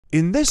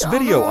In this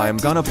video, I am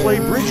gonna play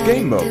bridge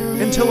game mode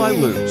until I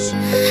lose.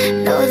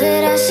 Know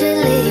that I should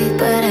leave,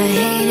 but I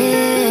hate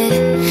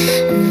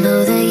it.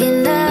 Know that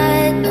you're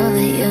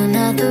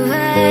not the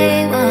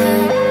right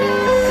one.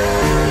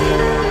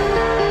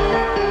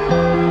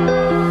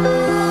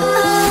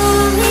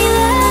 Hold me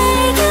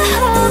like you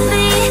hold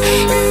me,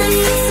 and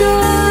if it's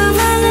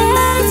over,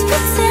 let's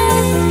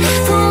pretend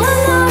for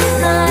one more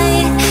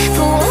night,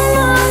 for one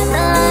more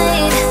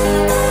night.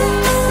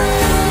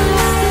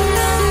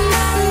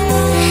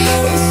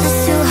 It's just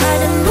too hard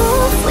to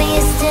move when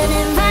you're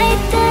standing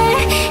right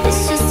there.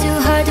 It's just too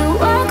hard to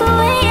walk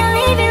away and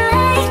leave it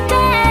like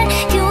that.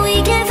 Can we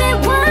give it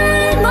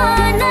one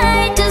more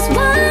night, just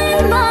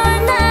one more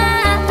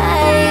night?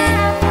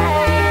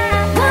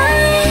 One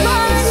more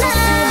night. It's just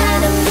too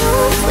hard to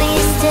move when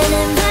you're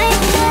standing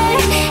right there.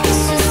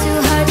 It's just too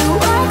hard to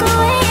walk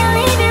away and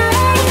leave it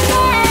like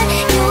that.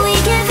 Can we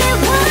give it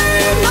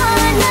one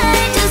more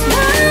night, just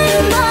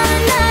one more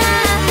night?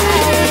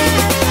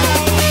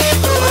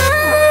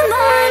 One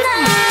more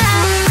night.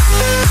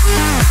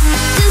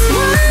 Just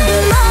one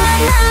more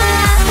night.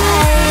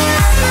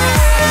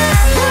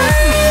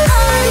 One more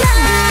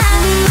night.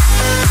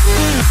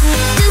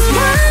 Just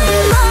one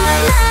more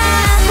night.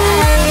 One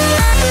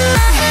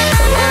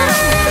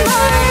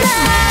more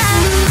night.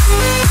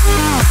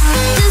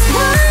 Just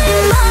one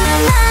more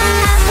night.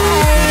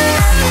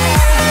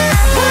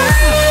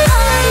 One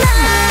more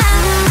night.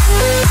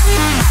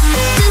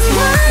 Just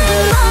one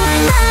more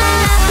night.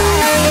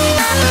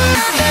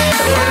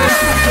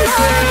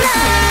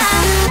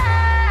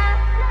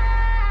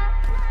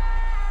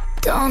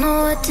 Don't know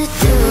what to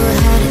do,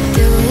 how to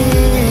do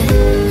it.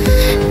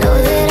 Know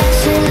that I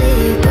should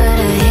leave, but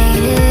I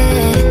hate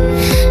it.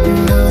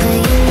 Know that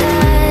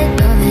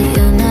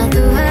you're not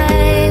the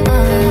right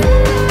one.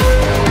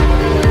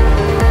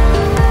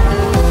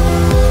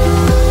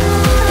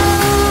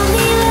 Hold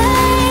me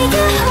like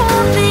you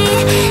hold me,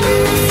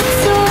 and if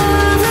it's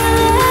over,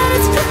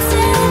 let's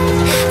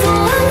pretend for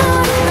one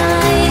more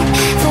night,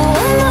 for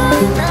one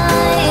more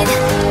night.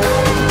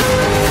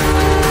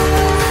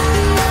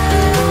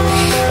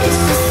 It's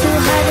just too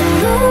hard to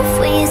move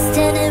when you're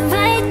standing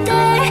right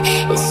there.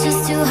 It's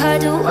just too hard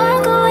to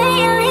walk away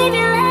and leave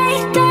it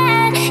like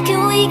that. Can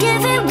we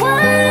give it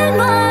one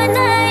more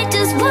night,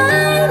 just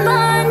one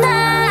more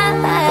night?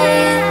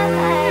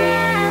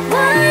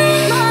 One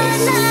more night. It's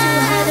just too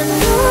hard to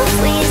move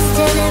when you're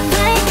standing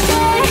right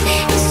there.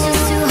 It's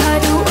just too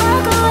hard to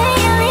walk away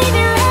and leave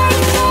it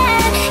like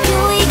that. Can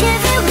we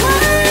give it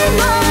one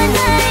more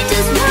night,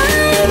 just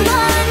one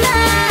more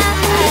night?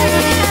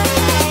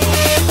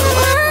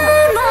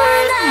 One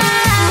more night.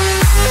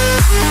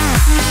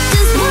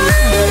 Just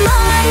one more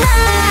night.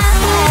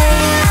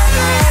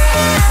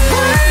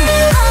 One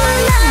more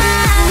night.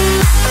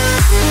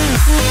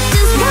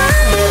 Just one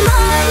more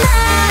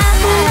night.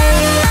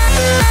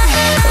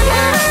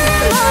 One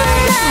more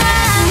night.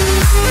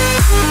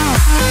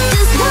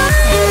 Just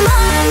one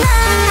more night.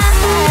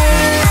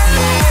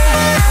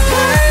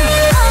 One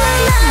more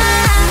night.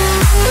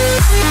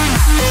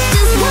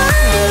 Just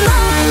one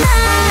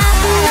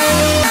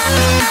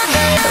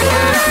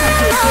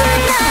more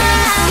night.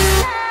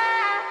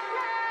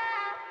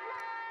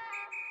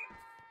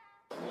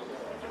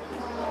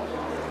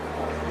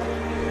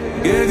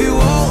 Gave you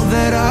all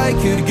that I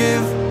could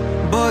give,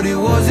 but it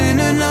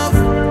wasn't enough.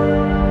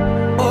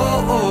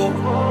 Oh,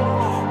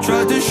 oh.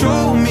 Tried to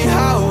show me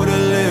how to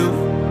live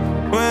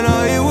when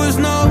I was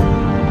numb.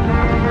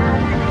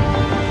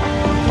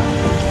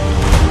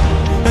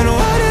 And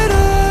why did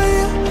I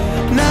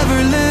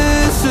never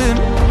listen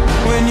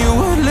when you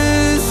would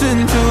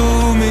listen to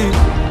me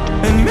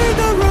and make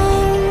the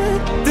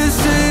wrong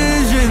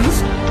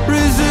decisions,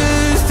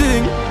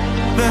 resisting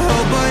the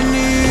help I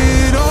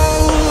need?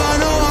 Oh, I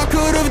know I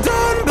could have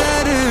done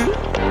better.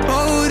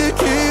 Oh, to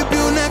keep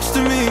you next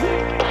to me.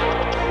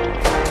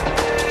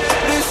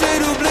 They say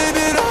to blame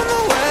it on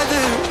the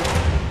weather.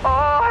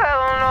 Oh,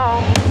 hell no.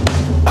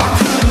 I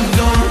could have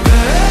done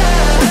better.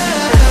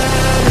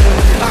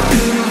 I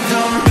could have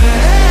done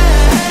better.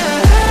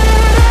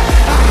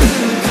 I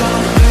could have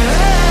done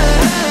better.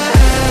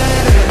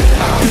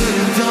 I could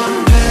have done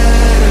better.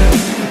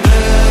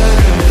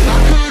 I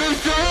could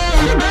have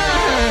done better.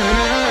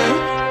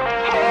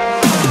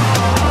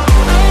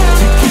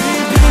 To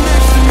keep you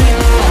next to me.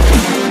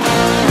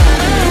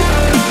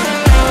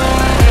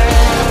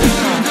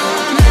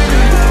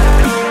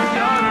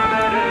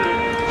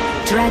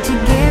 Tried to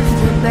give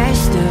the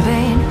best of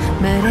it,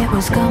 but it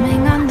was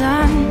coming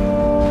undone.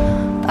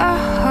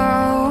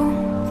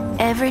 Oh,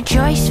 every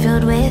choice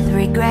filled with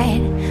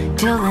regret,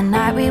 till the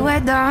night we were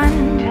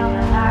done.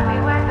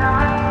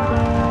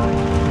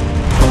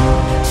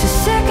 So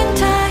sick and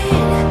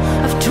tired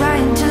of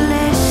trying to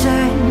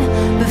listen,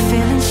 but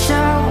feeling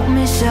so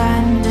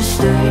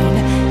misunderstood.